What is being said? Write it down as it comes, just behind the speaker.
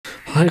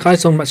Hi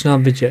guys, welcome back to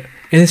another video.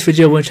 In this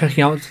video we're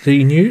checking out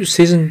the new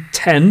Season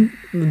 10,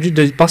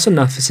 the Buffs and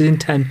Nerfs for Season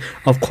 10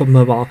 of COD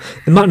Mobile.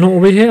 It might not all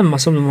be here,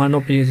 some of them might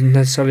not be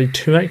necessarily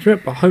too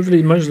accurate, but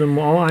hopefully most of them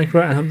are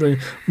accurate and hopefully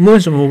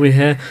most of them will be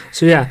here.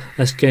 So yeah,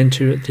 let's get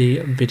into the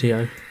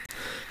video.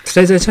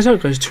 Today's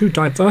setup goes to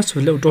Diverse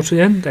with a little dot at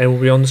the end. They will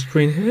be on the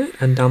screen here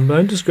and down below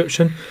in the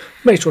description.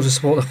 Make sure to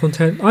support the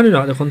content. I do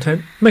like the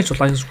content. Make sure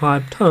to like and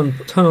subscribe.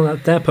 Turn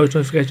on their post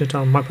notifications,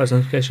 turn on my post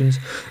notifications.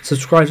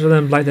 Subscribe to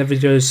them, like their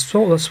videos,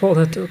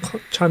 support their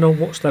channel,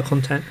 watch their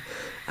content.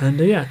 And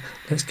yeah,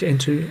 let's get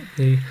into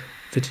the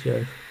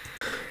video.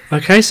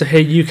 Okay, so here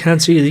you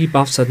can see the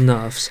Buffs and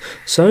Nerfs.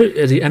 So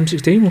the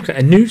M16 will get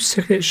a new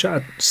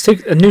signature,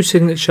 new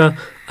signature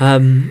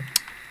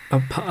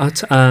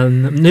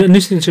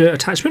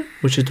attachment,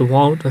 which is the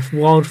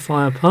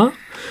wildfire perk,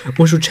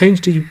 which will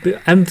change the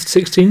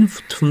M16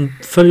 from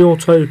fully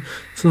auto,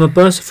 from a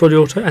burst to fully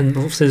auto, and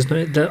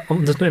obviously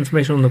there's no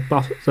information on the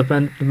buff,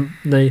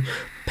 the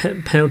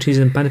penalties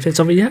and benefits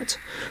of it yet.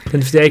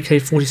 Then for the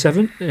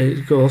AK-47,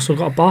 it also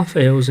got a buff.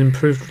 It was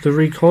improved the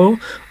recoil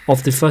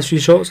of the first few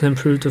shots and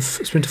improved the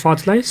sprint to fire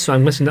delay. So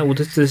I'm guessing that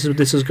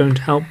this is going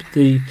to help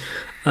the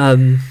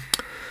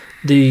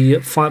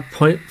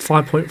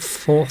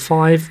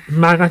 5.45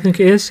 mag, I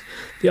think it is.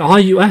 The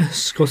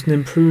RUS got an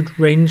improved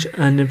range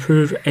and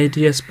improved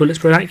ADS bullet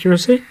spread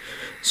accuracy,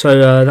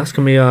 so that's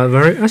going to be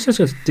very.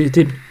 They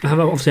did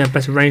obviously have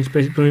better range,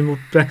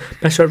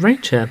 better at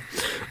range here.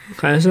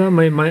 Okay, so that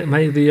might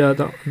make the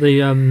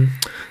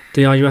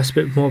RUS a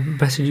bit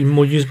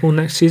more usable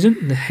next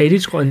season. The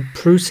Hades got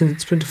improved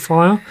sprint to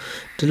fire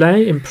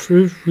delay,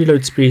 improved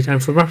reload speed,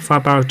 and for rapid fire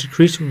barrels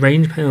decreased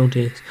range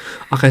penalties.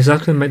 Okay, so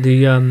that's going to make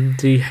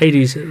the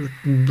Hades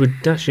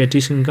actually a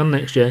decent gun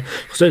next year.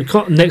 So it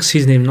got next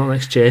season, even not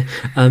next year,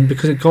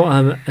 because it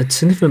got a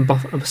significant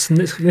buff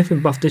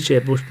this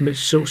year, which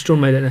still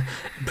made it a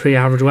pretty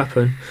average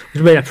weapon.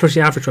 Which made it a pretty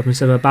average weapon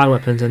instead of a bad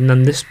weapon, and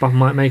then this buff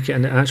might make it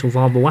an actual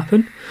viable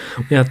weapon.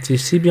 We have the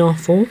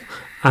CBR4.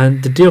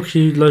 And the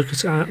DLQ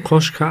Locust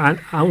Koshka and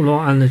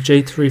Outlaw and the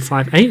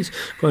J358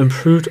 got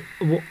improved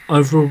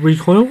overall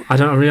recoil. I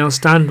don't really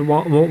understand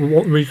what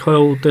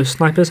recoil the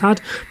snipers had,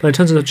 but in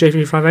terms of the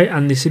J358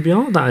 and the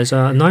CBR, that is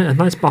a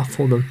nice buff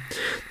for them.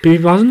 The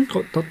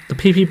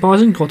PP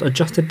Bison got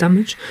adjusted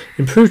damage,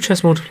 improved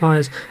chest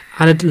multipliers,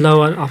 added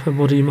lower and upper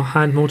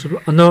hand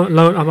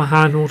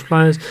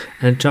multipliers,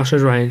 and adjusted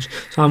range.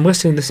 So I'm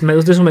guessing this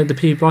will make the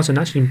PP Bison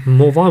actually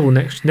more viable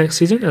next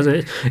season, as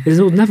it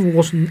never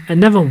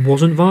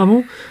wasn't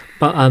viable,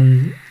 but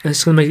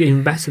it's going to make it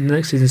even better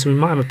next season. So we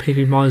might have a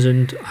PP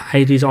Bison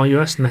Hades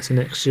RUS meta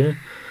next year.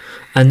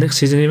 And next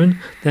season even,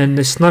 then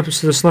the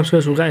snipers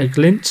will get a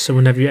glint, so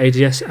whenever you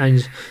ADS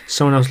and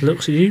someone else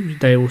looks at you,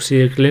 they will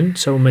see a glint,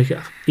 so it will make it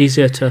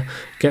easier to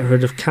get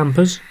rid of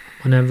campers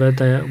whenever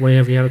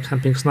you have a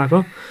camping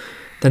sniper.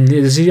 Then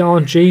the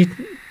ZRG,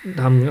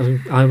 I'm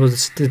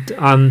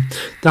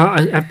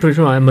pretty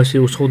sure most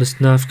people saw this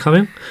nerf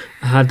coming.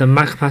 I had the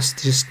mag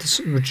capacity just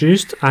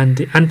reduced, and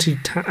the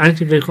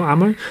anti-vehicle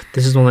ammo,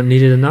 this is one that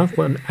needed a nerf,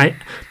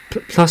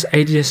 plus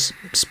ADS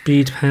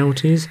speed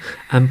penalties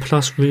and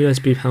plus reload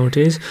speed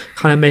penalties,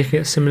 kind of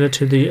making it similar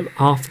to the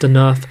after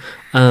nerf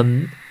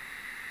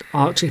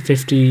Arctic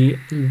 50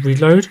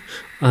 reload,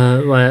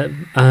 where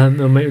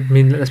it may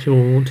mean that less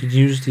people want to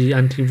use the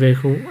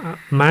anti-vehicle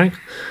mag,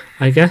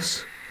 I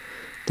guess.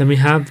 Then we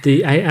have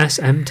the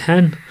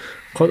ASM10.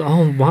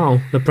 Oh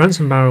wow, the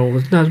Branson barrel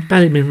has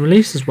barely been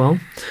released as well.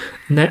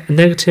 Add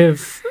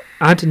negative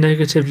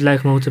leg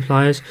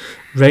multipliers,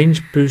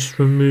 range boost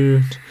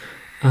removed,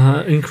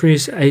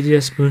 increase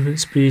ADS movement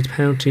speed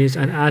penalties,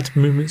 and add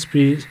movement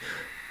speed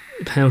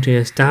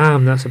penalties.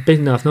 Damn, that's a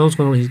big nerf. No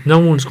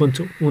one's going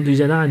to want to use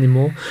that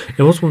anymore.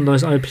 It was one of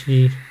those OP.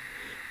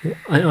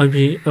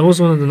 It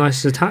was one of the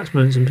nicest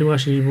attachments, and people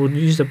actually would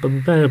use it, but we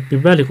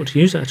barely got to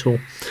use it at all.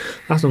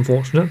 That's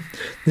unfortunate.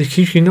 The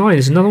QQ9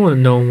 is another one that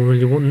no one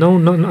really wanted.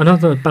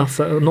 Another buff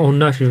that not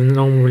nerf even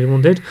no one really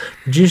wanted.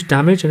 Reduced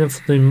damage, and then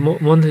for the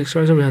one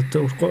exposure we have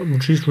got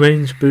reduced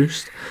range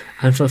boost,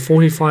 and for the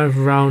 45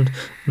 round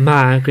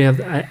mag we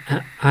have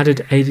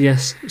added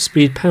ADS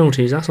speed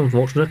penalties. That's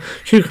unfortunate.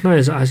 QQ9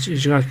 is, as you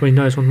guys probably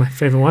know, is one of my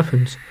favourite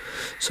weapons,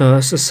 so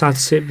it's just sad to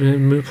see it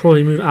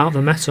probably move out of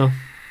the meta.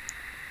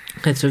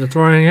 Okay, so the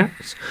throwing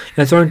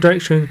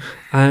direction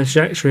and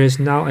trajectory is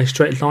now a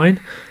straight line,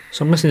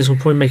 so I'm guessing this will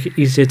probably make it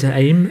easier to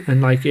aim,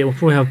 and like it will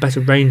probably have better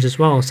range as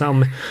well. So I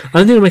don't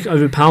think it'll make it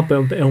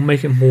overpowered, but it'll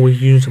make it more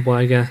usable,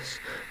 I guess.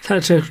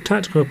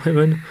 Tactical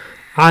equipment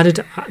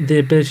added the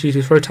ability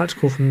to throw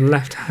tactical from the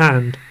left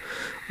hand.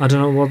 I don't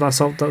know what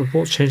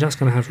what change that's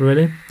going to have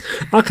really.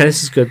 Okay,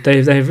 this is good.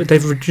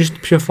 They've reduced the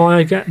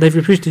purifier. They've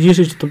reduced the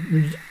usage of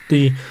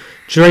the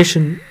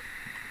duration.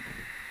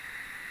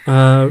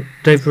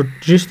 They've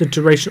reduced the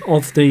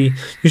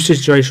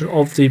usage duration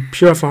of the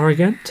purifier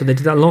again, so they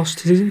did that last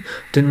season.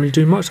 Didn't really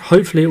do much.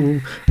 Hopefully, it will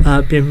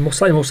be a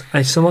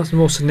somewhat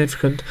more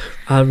significant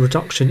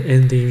reduction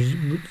in the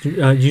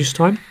use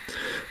time.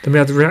 Then we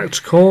have the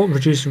reactor core,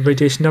 reducing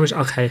radiation damage.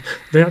 Okay,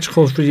 the reactor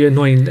core is really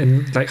annoying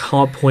and like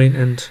hard point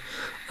and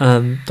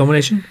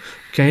domination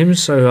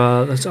games,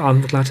 so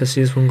I'm glad to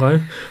see this one go.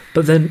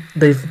 But then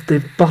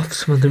they've buffed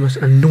some of the most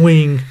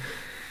annoying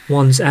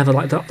ones ever,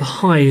 like the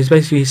hive is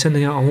basically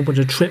sending out a whole bunch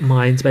of trip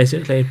mines.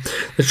 Basically,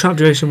 the trap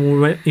duration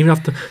will even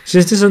after. So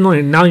this is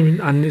annoying now,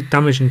 and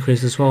damage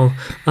increase as well.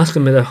 That's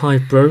gonna make the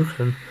hive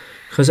broken,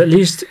 because at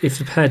least if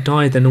the player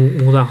died, then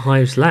all that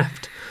hives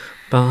left.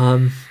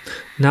 But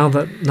now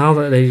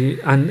that they,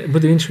 and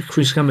with the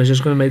increased damage, it's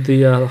going to make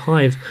the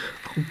hive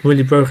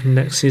really broken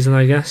next season,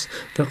 I guess.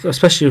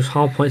 Especially with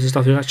hard points and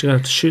stuff, you're actually going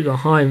to have to shoot the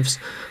hives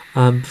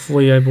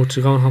before you're able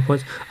to go on hard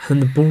points.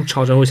 And the bull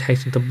charge, I always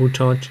hated the bull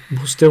charge.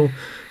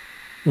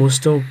 Will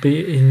still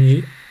be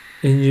in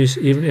use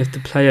even if the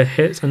player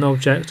hits an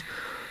object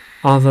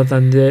other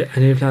than the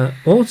enemy player.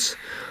 What?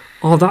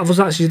 Oh, that was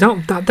actually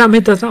that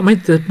made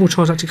the bull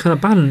charge actually kind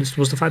of balanced.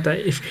 Was the fact that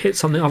if you hit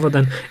something other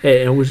than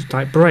it would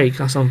like break.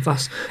 That's and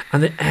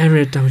the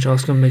area damage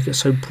is going to make it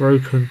so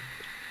broken.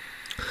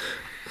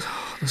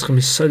 This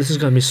is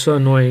going to be so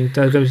annoying.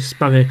 They're going to be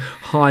spamming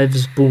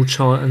hives, bull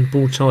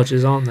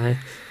charges, aren't they?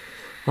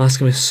 Oh, that's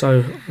going to be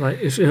so, like,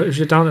 if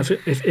you're down,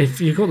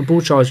 if you've got the bull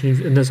charge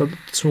and there's a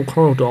small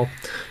corridor,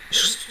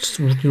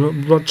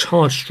 you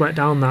charge straight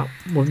down that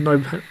with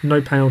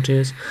no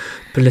penalties.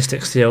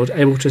 Ballistic shield,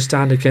 able to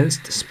stand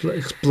against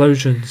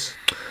explosions.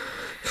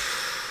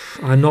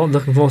 I'm not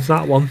looking forward to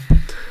that one.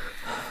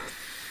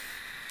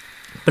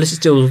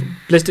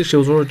 Ballistic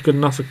shields are already good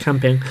enough for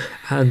camping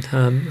and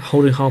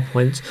holding hard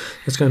points.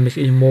 That's going to make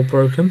it even more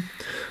broken.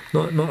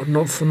 Not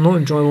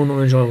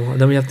enjoyable. And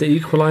then we have the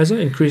equalizer,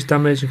 increased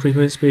damage, increased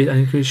movement speed, and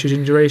increased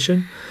shooting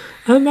duration.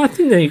 I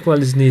think the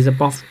equalizer needs a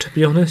buff, to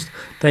be honest.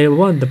 They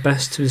weren't the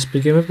best to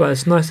begin with, but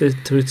it's nice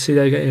to see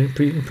they're getting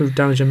improved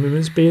damage and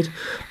movement speed.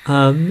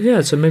 Yeah,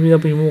 so maybe they'll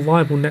be more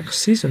viable next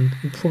season.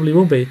 It probably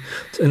will be.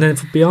 And then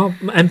for BR,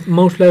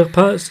 multiplayer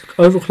perks,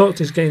 Overclocked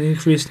is getting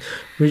increased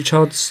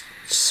recharge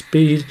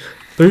speed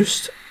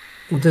boost.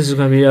 Well, this is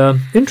going to be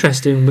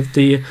interesting with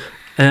the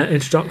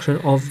introduction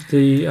of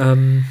the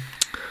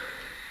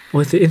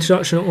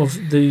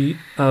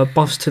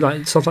buffs to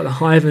like stuff like the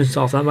hive and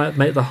stuff. That might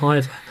make the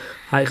hive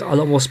like a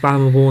lot more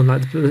spammable, and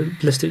like the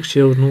ballistic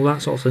shield and all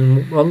that sort of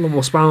thing a lot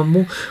more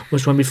spammable,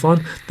 which might be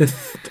fun. The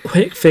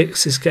quick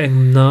fix is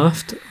getting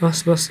nerfed.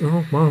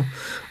 Oh wow.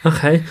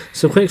 Okay,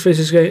 so quick fix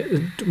is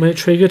getting, when it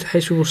triggered,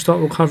 HP will start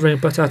recovering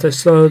but at a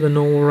slower than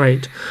normal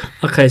rate.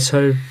 Okay,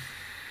 so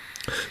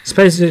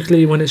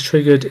basically when it's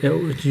triggered,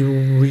 you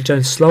will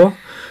regen slower.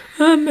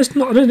 It's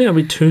not. I don't think it'll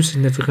be too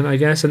significant, I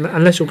guess, and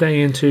unless you're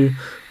getting into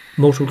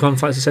multiple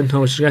gunfights at the same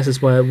time, which I guess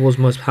is where it was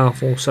most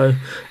powerful. So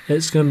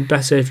it's going to be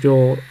better if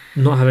you're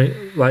not having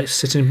like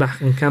sitting back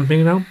and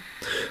camping now.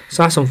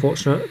 So that's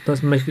unfortunate.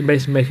 That's basically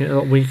making it a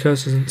lot weaker.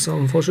 So it's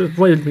unfortunate.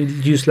 Probably be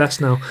used less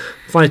now.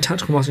 Finally,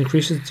 tactical mass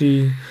increase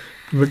the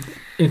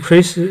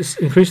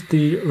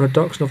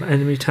reduction of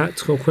enemy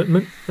tactical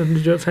equipment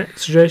under effect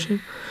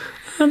situation.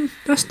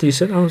 That's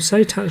decent, I would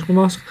say. Tactical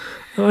mask.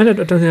 I don't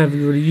think I've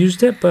really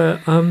used it,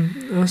 but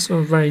that's a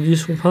very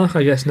useful perk,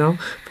 I guess, now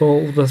for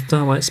all the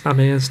thermite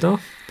spamming and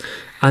stuff.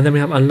 And then we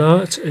have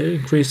alert,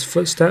 increased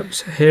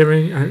footsteps,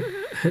 hearing, and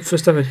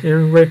footstep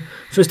hearing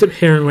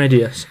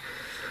radius.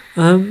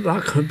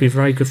 That could be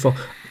very good for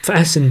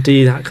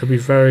S&D. That could be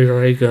very,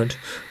 very good.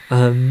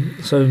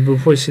 So we'll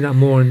probably see that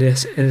more in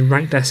this in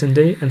ranked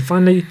S&D. And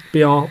finally,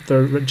 BR,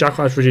 the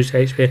Jackal's reduced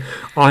HP.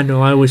 I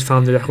know I always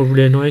found the Jackal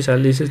really annoying, so at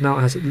least it now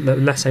has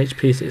less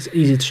HP, so it's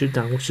easy to shoot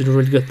down, which is a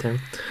really good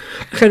thing.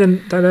 Okay,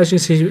 then as you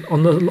can see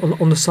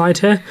on the side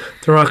here,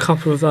 there are a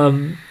couple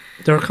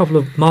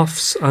of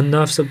buffs and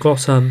nerfs that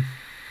got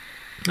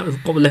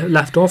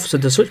left off. So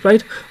the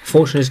switchblade,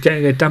 unfortunately, is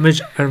getting a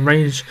damage and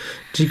range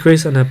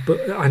decrease and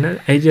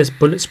an ADS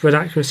bullet spread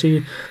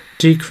accuracy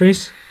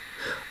decrease.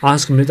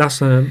 That's good because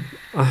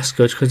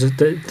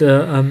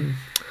the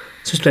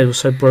switchblade was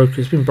so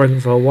broken. It's been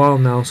broken for a while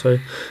now, so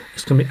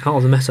it's going to be out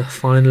of the meta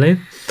finally.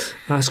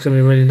 That's going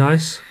to be really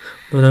nice.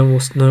 No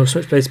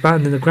switchblades back,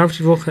 and then the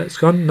gravity vortex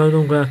gun no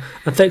longer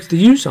affects the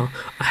user.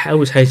 I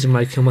always hated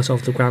when I kill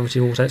myself with the gravity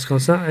vortex gun.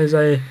 So that is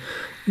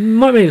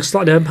might be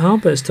slightly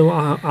overpowered, but still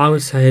I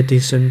would say a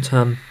decent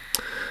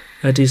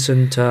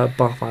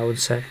buff, I would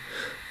say.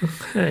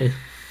 Okay.